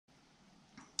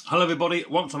Hello everybody,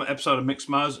 welcome to another episode of Micks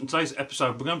Mowers. In today's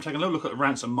episode we're going to take a little look at the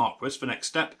Ransom Marquis for the next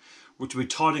step, which will be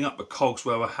tidying up the cogs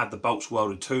where I had the bolts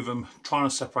welded to them, trying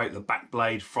to separate the back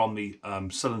blade from the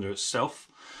cylinder itself,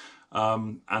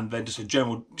 and then just a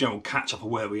general catch up of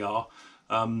where we are.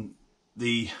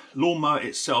 The lawnmower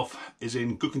itself is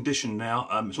in good condition now.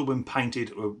 It's all been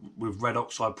painted with red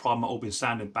oxide primer, all been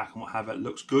sanded back and what have it. It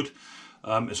looks good.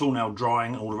 It's all now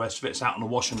drying and all the rest of it. It's out on the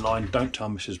washing line. Don't tell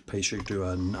Mrs. P she'll do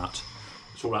a nut.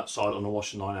 It's all outside on the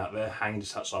washing line out there, hanging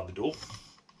just outside the door.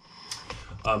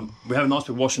 We have a nice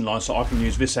big washing line, so I can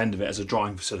use this end of it as a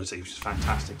drying facility, which is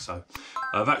fantastic. So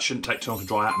that shouldn't take too long to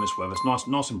dry out in this weather. It's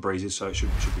nice and breezy, so it should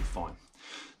be fine.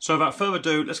 So without further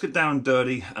ado, let's get down and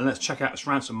dirty and let's check out this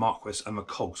Ransom Marquis and the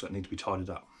cogs that need to be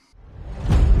tidied up.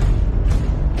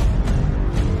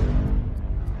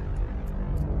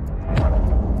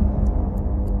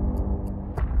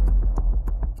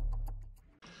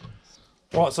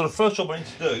 Right, so the first job I need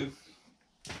to do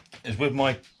is with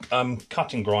my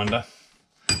cutting grinder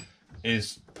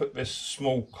is put this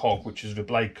small cog, which is the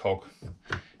blade cog,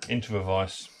 into the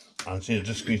vise. And so you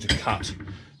just need to cut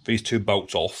these two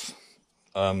bolts off.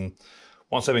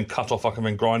 Once they've been cut off, I can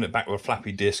then grind it back with a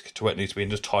flappy disc to where it needs to be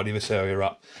and just tidy this area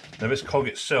up. Now this cog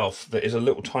itself, there is a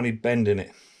little tiny bend in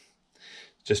it,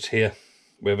 just here,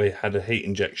 where they had a heat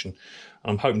injection.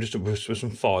 And I'm hoping just to, with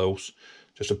some files,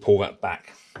 just to pull that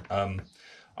back.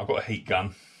 I've got a heat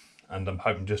gun and I'm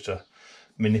hoping just to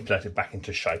manipulate it back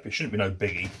into shape. It shouldn't be no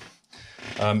biggie.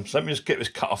 So let me just get this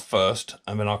cut off first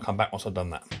and then I'll come back once I've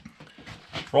done that.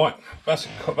 Right, that's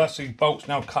the bolts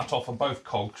now cut off on both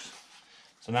cogs.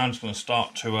 So now I'm just going to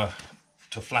start to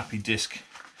flappy disc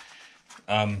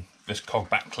this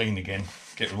cog back clean again,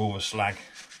 get rid of all the slag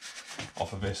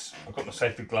off of this. I've got my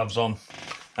safety gloves on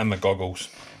and my goggles.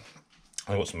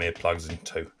 I've got some earplugs in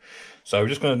too. So we're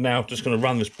just going to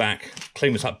run this back,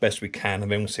 clean this up best we can,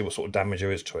 and then we'll see what sort of damage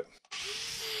there is to it.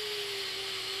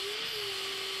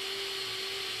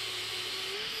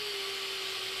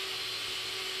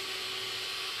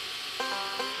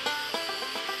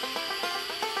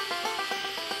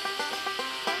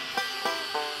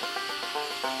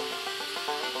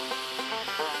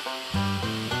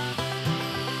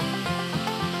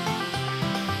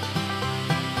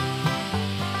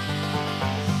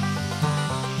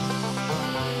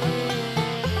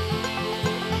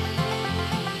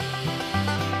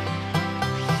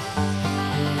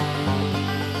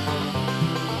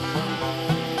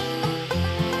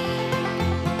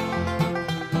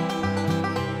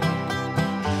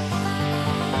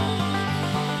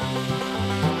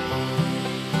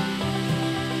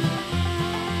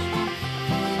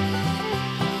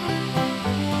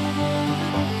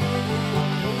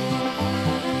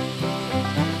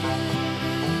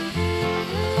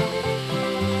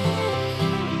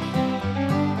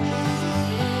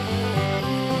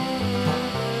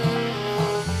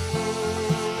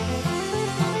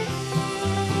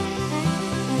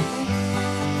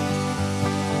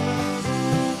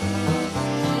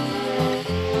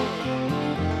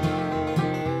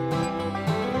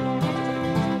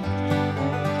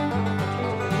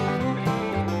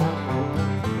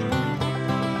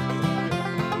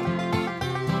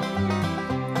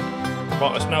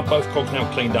 Right, it's now both cogs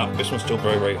now cleaned up. This one's still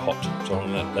very hot, so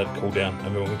I'm going to let it cool down.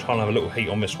 And we're going to try and have a little heat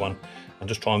on this one and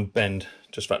just try and bend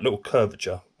just that little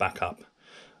curvature back up.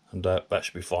 And that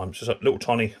should be fine. It's just a little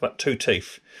tiny, about 2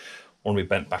 teeth want to be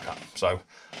bent back up. So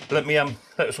let me let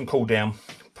this one cool down,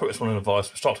 put this one in a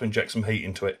vise, start to inject some heat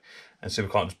into it and see if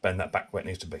we can't just bend that back where it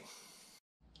needs to be.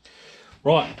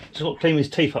 Right, so I've got to clean these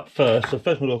teeth up first. So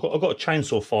first of all, I've got a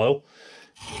chainsaw file,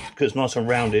 because it's nice and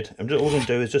rounded, and all I'm going to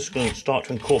do is just going to start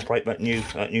to incorporate that new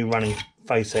running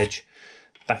face edge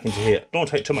back into here. Don't want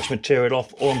to take too much material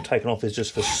off. All I'm taking off is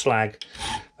just the slag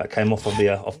that came off of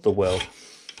the weld.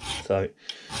 So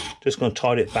just going to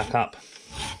tidy it back up,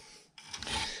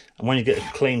 and when you get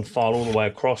a clean file all the way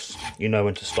across, you know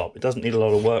when to stop. It doesn't need a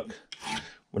lot of work.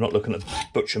 We're not looking at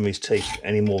butchering these teeth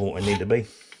any more than what they need to be.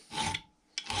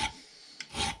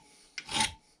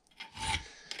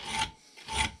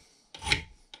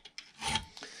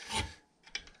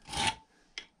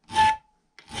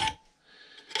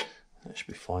 That should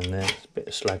be fine there. There's a bit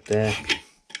of slag there.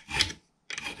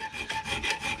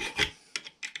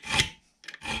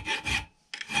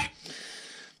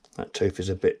 That tooth is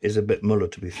a bit muller,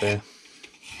 to be fair.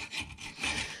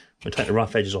 We'll take the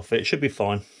rough edges off it. It should be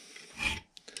fine.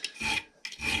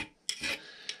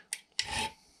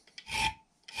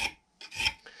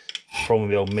 Problem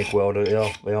with the old MIG welder,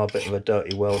 they are a bit of a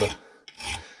dirty welder.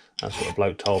 That's what the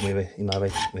bloke told me.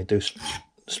 They do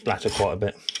splatter quite a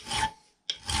bit.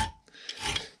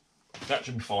 That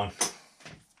should be fine.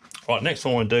 Right, next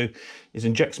thing I want to do is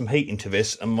inject some heat into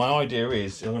this, and my idea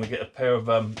is I'm going to get a pair of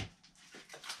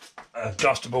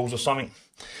adjustables or something.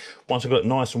 Once I've got it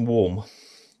nice and warm,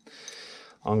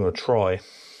 I'm going to try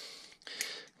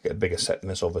get a bigger set than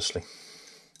this, obviously.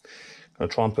 I'm going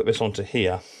to try and put this onto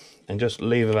here and just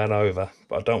lever that over,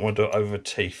 but I don't want to do it over the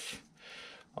teeth.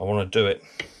 I want to do it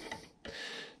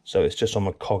so it's just on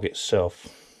the cog itself.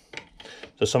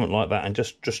 So something like that, and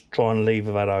just try and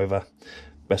lever that over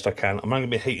best I can. I'm only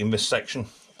going to be heating this section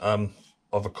of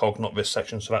a cog, not this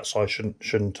section, so that side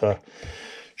shouldn't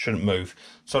move.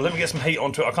 So let me get some heat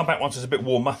onto it. I'll come back once it's a bit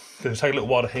warmer, because it'll take a little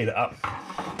while to heat it up,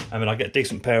 and then I'll get a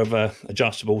decent pair of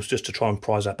adjustables just to try and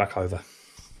prise that back over.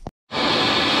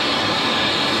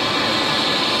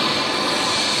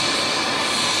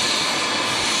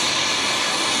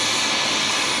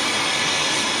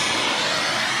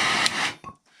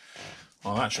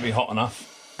 Well, that should be hot enough.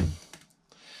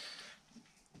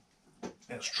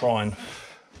 Let's try and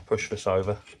push this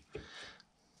over.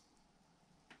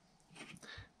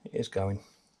 It is going.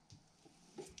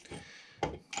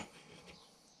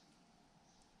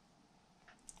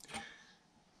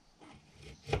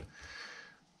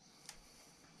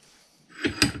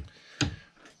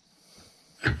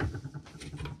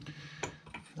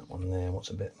 That one there, what's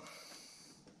a bit?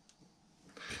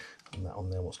 And that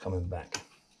one there, what's coming back?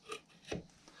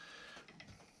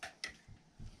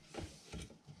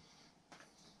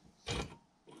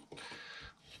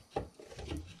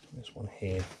 This one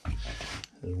here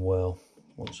as well,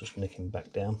 one's just nicking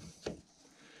back down.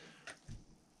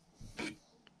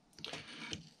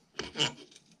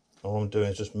 All I'm doing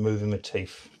is just moving my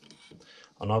teeth.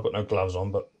 I know I've got no gloves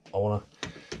on, but I want to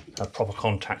have proper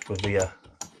contact with the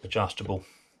adjustable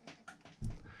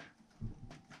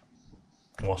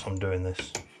whilst I'm doing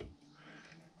this.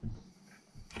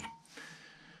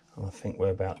 And I think we're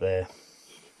about there.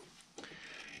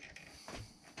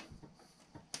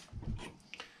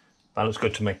 That looks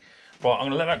good to me. Right, I'm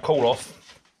going to let that cool off.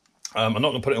 I'm not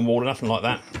going to put it in water, nothing like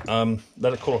that.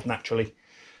 Let it cool off naturally,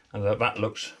 and that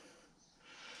looks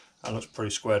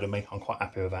pretty square to me. I'm quite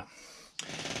happy with that.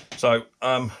 So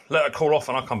let it cool off,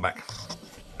 and I'll come back.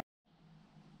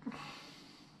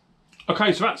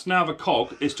 Okay, so that's now the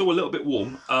cog. It's still a little bit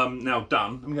warm. Now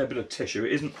done. Let me get a bit of tissue.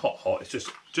 It isn't hot. It's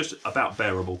just about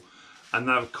bearable. And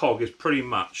now the cog is pretty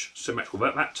much symmetrical.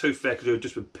 That tooth there could do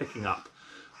just with picking up.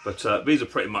 But these are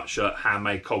pretty much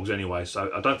handmade cogs anyway,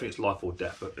 so I don't think it's life or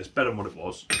death, but it's better than what it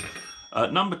was.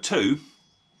 Number two,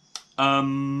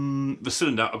 the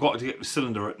cylinder. I've got to get the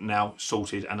cylinder now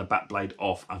sorted and the back blade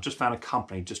off. I've just found a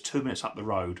company just 2 minutes up the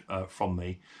road from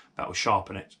me that will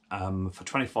sharpen it for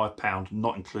 £25,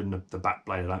 not including the back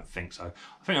blade, I don't think so.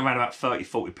 I think around about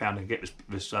 £30–40 to get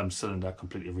this cylinder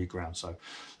completely reground. So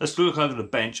let's look over the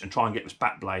bench and try and get this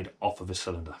back blade off of the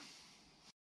cylinder.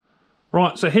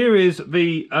 Right, so here is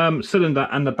the cylinder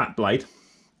and the back blade.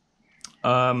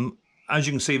 As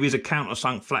you can see, these are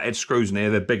countersunk flathead screws in here.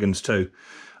 They're big ones too.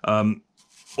 All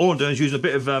I'm doing is using a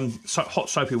bit of hot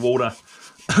soapy water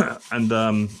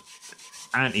and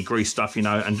anti-grease stuff, you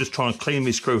know, and just trying to clean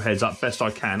these screw heads up best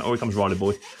I can. Oh, here comes Riley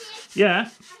boy. Yeah,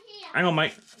 hang on,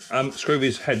 mate. Screw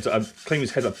these heads up, clean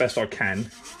these heads up best I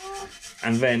can.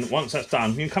 And then once that's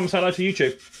done, you can come and say hello to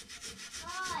YouTube.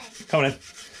 Come on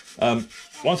in.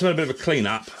 Once I've had a bit of a clean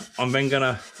up, I'm then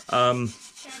gonna,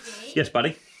 yes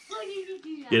buddy? Why did you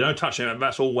do that? Yeah, don't touch it,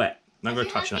 that's all wet. Don't go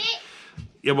touching it.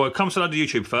 Yeah, well, come say hello to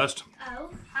YouTube first.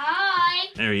 Oh, hi.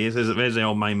 There he is, there's the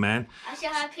old main man. I'm so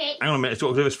happy. Hang on a minute,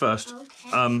 let's do this first.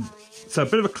 Okay. So a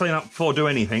bit of a clean up before I do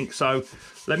anything. So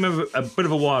let me have a bit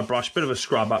of a wire brush, bit of a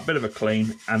scrub up, bit of a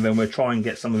clean, and then we'll try and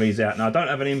get some of these out. Now I don't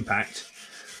have an impact.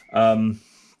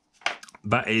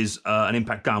 That is an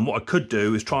impact gun. What I could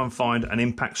do is try and find an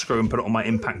impact screw and put it on my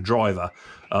impact driver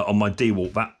on my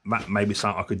DeWalt. That may be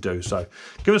something I could do. So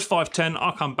give us 5–10.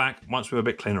 I'll come back once we're a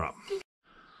bit cleaner up.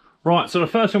 Right, so the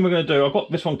first thing we're going to do, I've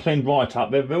got this one cleaned right up.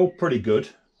 They're all pretty good.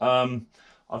 I've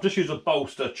just used a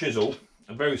bolster chisel,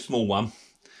 a very small one,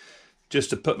 just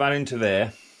to put that into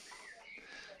there,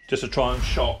 just to try and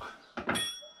shock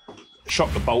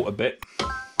the bolt a bit.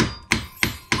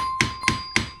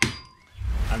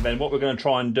 And then what we're going to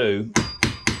try and do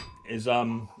is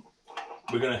we're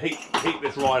going to heat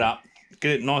this right up,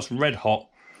 get it nice red hot,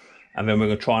 and then we're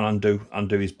going to try and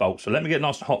undo these bolts. So let me get it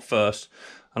nice and hot first,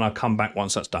 and I'll come back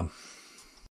once that's done.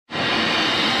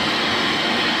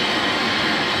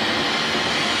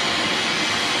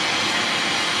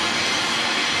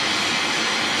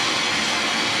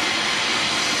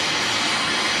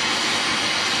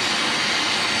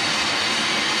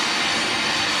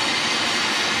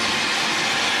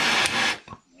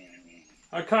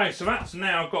 Okay, so that's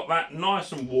now got that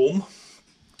nice and warm.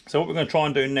 So what we're going to try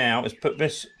and do now is put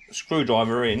this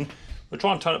screwdriver in. We'll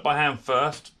try and turn it by hand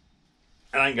first.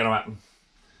 It ain't going to happen.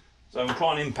 So we'll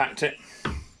try and impact it.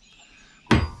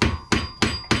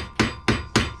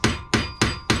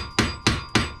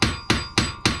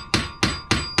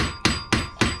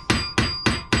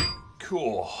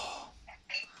 Cool.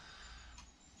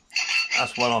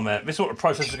 That's well on there. This is what the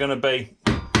process is going to be.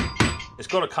 It's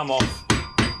got to come off.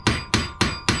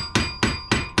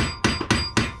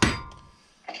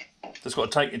 Just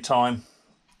got to take your time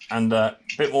and a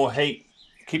bit more heat.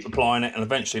 Keep applying it, and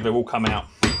eventually they will come out.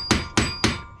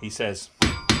 He says.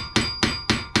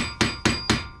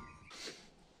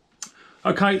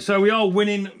 Okay, so we are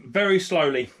winning very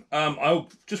slowly. I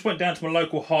just went down to my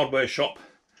local hardware shop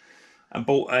and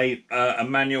bought a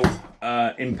manual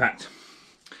impact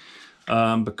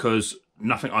because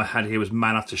nothing I had here was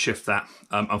man enough to shift that.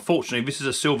 Unfortunately, this is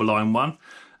a silver line one,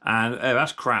 and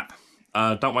that's crap.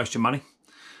 Don't waste your money.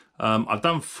 I've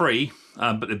done 3,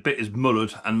 but the bit is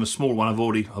mullered, and the small one I've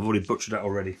already butchered that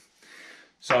already.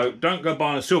 So don't go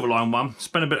buying a silver line one.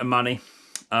 Spend a bit of money.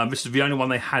 This is the only one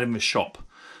they had in the shop.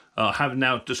 I have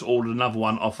now just ordered another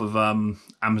one off of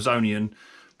Amazonian,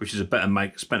 which is a better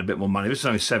make. Spent a bit more money. This is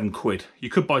only £7. You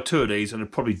could buy 2 of these and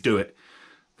it'd probably do it,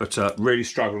 but really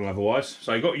struggling otherwise.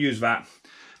 So you've got to use that.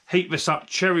 Heat this up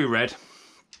cherry red,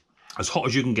 as hot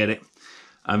as you can get it,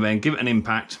 and then give it an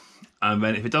impact. And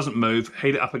then if it doesn't move,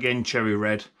 heat it up again cherry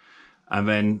red, and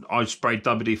then I spray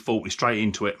WD-40 straight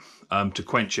into it to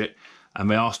quench it, and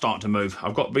they are starting to move.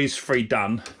 I've got these 3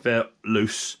 done. They're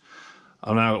loose.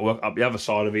 I've now got to work up the other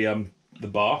side of the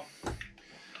bar.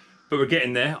 But we're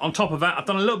getting there. On top of that, I've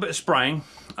done a little bit of spraying.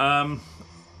 Hanging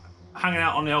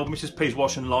out on the old Mrs. P's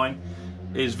washing line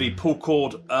is the pull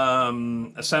cord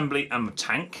assembly and the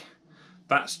tank.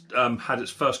 That's had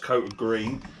its first coat of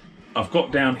green. I've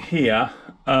got down here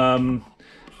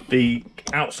the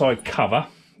outside cover.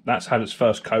 That's had its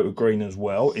first coat of green as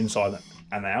well, inside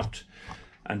and out.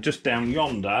 And just down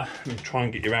yonder, let me try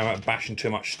and get you around without bashing too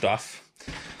much stuff.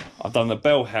 I've done the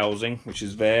bell housing, which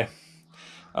is there,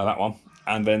 that one,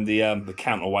 and then the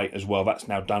counterweight as well. That's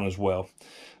now done as well.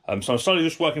 So I'm slowly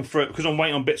just working through it because I'm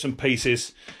waiting on bits and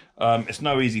pieces. It's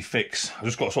no easy fix. I've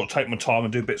just got to sort of take my time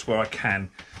and do bits where I can.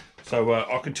 So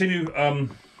I'll continue.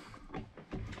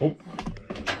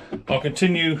 I'll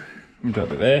continue. Let me do a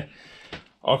bit there.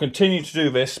 I'll continue to do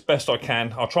this best I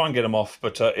can. I'll try and get them off,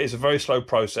 but it's a very slow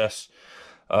process.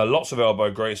 Lots of elbow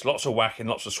grease, lots of whacking,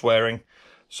 lots of swearing.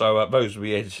 So those will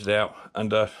be edited out.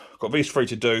 And I've got these 3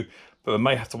 to do, but I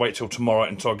may have to wait till tomorrow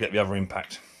until I get the other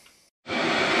impact.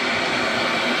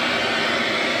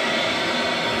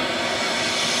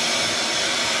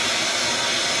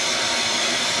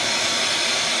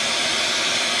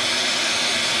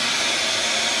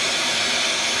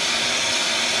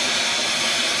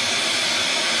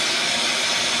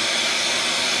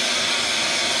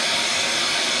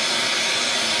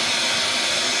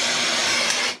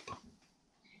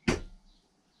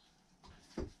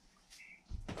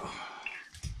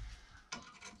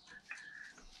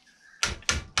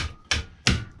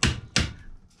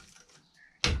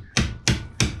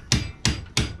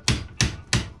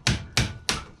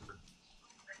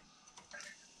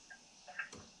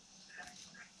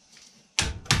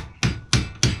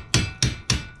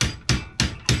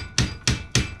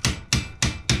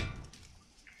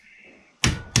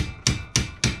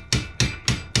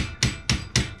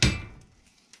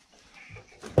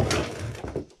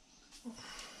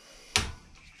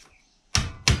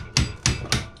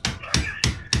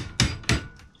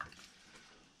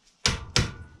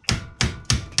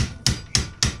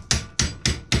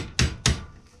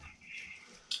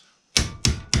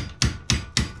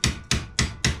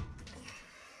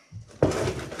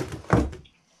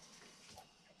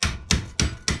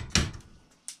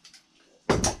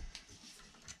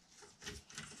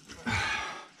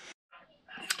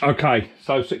 Okay,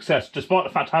 so success. Despite the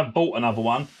fact I have bought another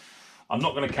one, I'm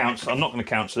not going to cancel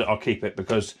it. I'll keep it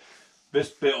because this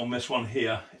bit on this one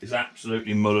here is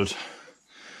absolutely mullered.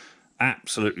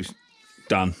 Absolutely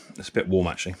done. It's a bit warm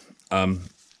actually.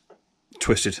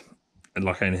 Twisted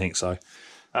like anything, so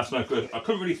that's no good. I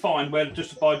couldn't really find where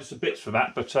to buy just the bits for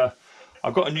that, but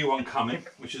I've got a new one coming,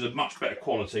 which is a much better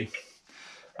quality.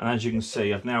 And as you can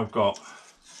see, I've now got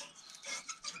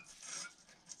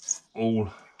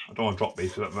all. I don't want to drop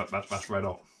these because that's red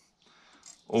hot.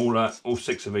 All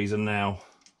 6 of these are now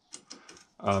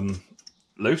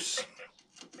loose.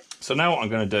 So now what I'm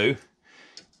going to do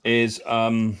is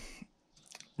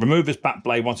remove this back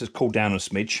blade once it's cooled down a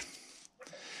smidge.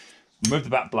 Remove the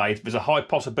back blade. There's a high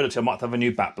possibility I might have a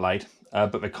new back blade,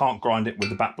 but they can't grind it with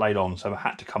the back blade on, so it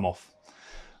had to come off.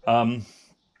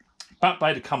 back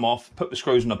blade to come off, put the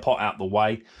screws in the pot out the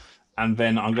way, and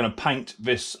then I'm going to paint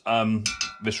this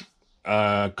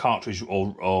cartridge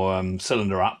or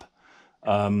cylinder up,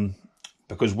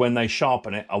 because when they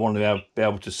sharpen it, I want to be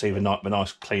able to see the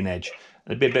nice clean edge.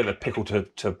 It'd be a bit of a pickle to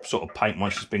sort of paint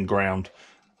once it's been ground.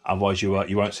 Otherwise, you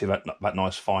won't see that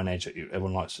nice fine edge that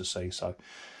everyone likes to see. So,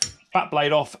 back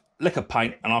blade off, lick of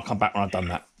paint, and I'll come back when I've done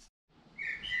that.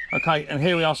 Okay, and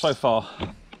here we are so far.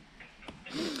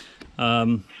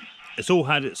 It's all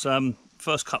had its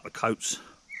first couple of coats,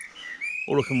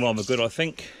 all looking rather good, I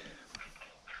think.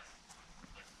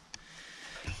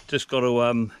 Just got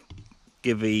to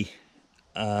give the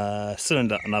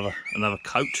cylinder another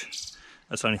coat.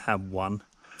 Let's only have one.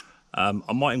 I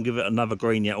might even give it another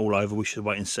green yet all over. We should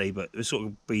wait and see, but this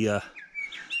will be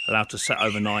allowed to set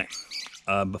overnight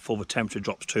before the temperature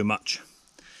drops too much.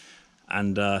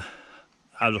 And have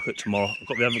a look at it tomorrow. I've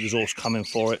got the other exhaust coming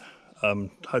for it.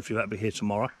 Hopefully that'll be here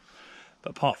tomorrow.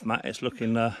 But apart from that, it's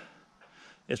looking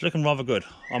rather good.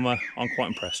 I'm quite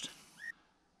impressed.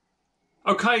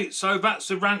 Okay, so that's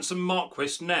the Ransom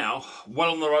Marquis now,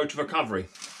 well on the road to recovery.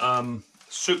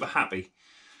 Super happy.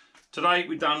 Today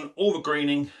we've done all the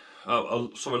greening,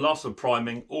 last of the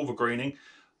priming, all the greening.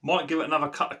 Might give it another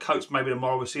couple of coats maybe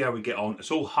tomorrow, we'll see how we get on. It's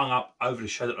all hung up over the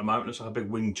shed at the moment, looks like a big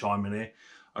wind chime in here.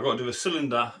 I've got to do a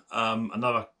cylinder,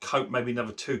 another coat, maybe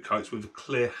another 2 coats with a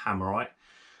clear hammerite.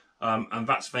 And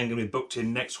that's then going to be booked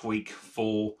in next week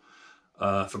for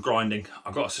grinding.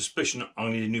 I've got a suspicion I'm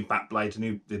going to need a new back blade.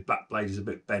 The back blade is a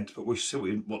bit bent, but we'll see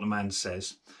what the man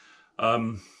says.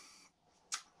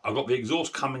 I've got the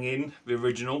exhaust coming in, the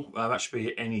original. That should be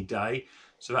here any day,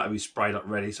 so that'll be sprayed up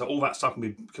ready. So all that stuff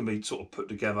can be sort of put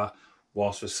together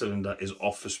whilst the cylinder is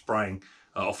off for spraying,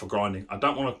 off for grinding. I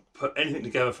don't want to put anything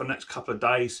together for the next couple of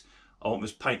days. I want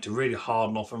this paint to really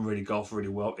harden off and really go off really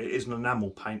well. It is an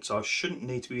enamel paint, so I shouldn't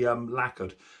need to be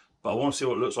lacquered. But I want to see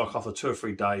what it looks like after 2 or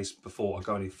 3 days before I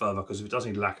go any further, because if it does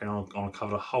need lacquering, I want to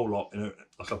cover the whole lot in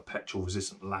like a petrol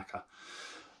resistant lacquer.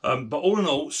 But all in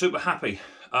all, super happy.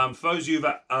 For those of you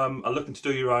that are looking to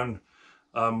do your own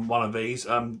one of these,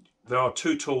 there are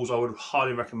 2 tools I would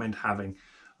highly recommend having.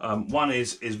 One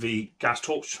is the gas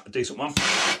torch, a decent one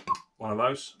of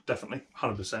those, definitely,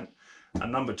 100%.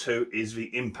 And number 2 is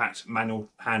the impact manual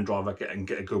hand driver, get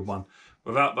a good one.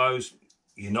 Without those,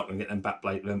 you're not going to get them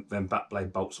back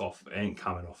blade bolts off. It ain't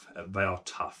coming off. They are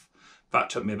tough. That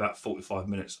took me about 45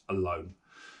 minutes alone.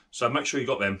 So make sure you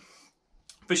got them.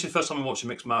 If this is the first time you're watching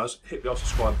Micks Mowers, hit the old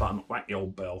subscribe button, whack the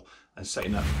old bell, and set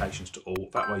your notifications to all.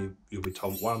 That way you'll be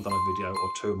told when I've done a video, or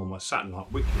 2 on my Saturday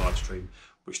night weekly live stream,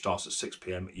 which starts at 6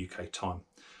 PM UK time.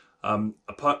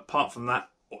 Apart from that,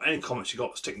 or any comments you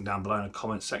got, stick them down below in the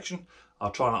comments section.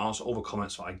 I'll try and answer all the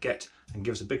comments that I get, and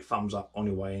give us a big thumbs up on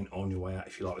your way in, on your way out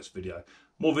if you like this video.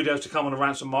 More videos to come on the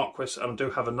Ransom Marquis, and I do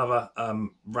have another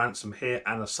Ransom here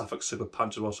and a Suffolk Super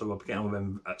Punch as well, so we'll be getting on with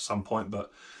them at some point,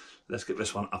 but let's get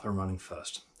this one up and running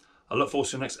first. I look forward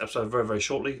to the next episode very, very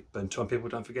shortly, but until people,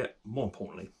 don't forget, more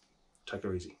importantly, take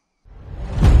her easy.